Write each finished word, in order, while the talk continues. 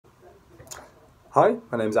Hi,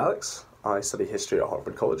 my name's Alex. I study history at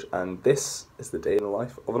Hertford College, and this is the day in the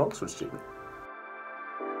life of an Oxford student.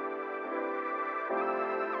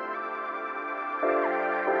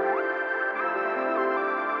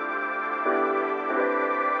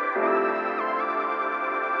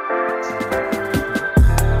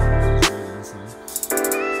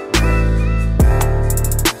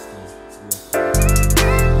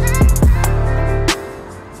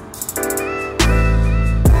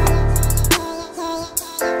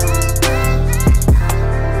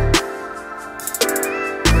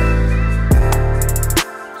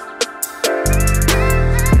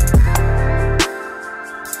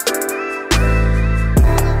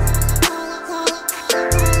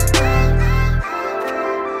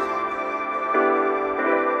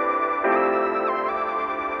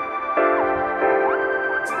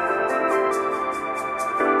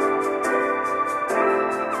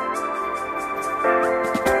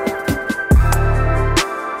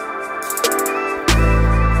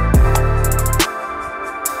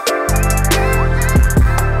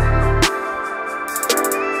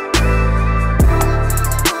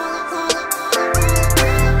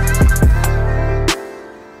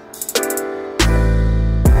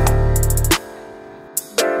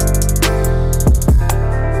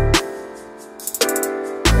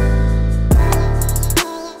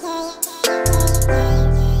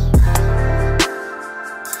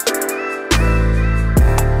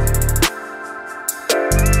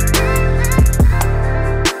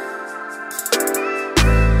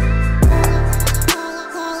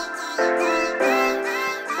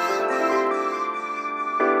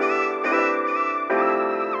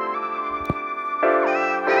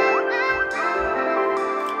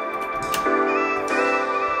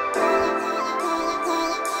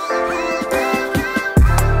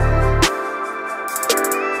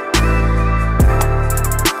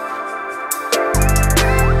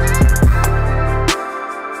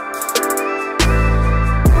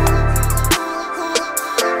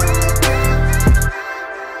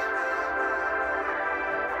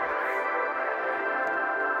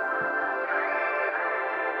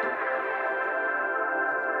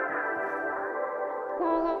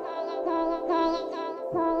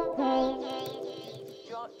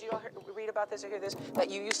 Do you all read about this or hear this? That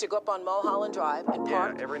you used to go up on Mulholland Drive and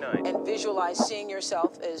park every night and visualize seeing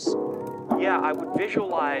yourself as... Yeah, I would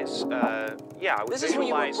visualize, This is when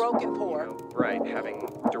you were broke and poor. You know, right, having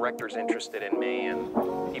directors interested in me and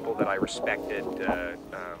people that I respected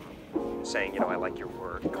saying, you know, I like your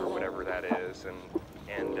work or whatever that is, and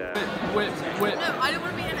Wait. No, I don't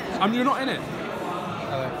want to be in it. You're not in it?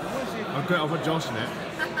 I've got Josh in it.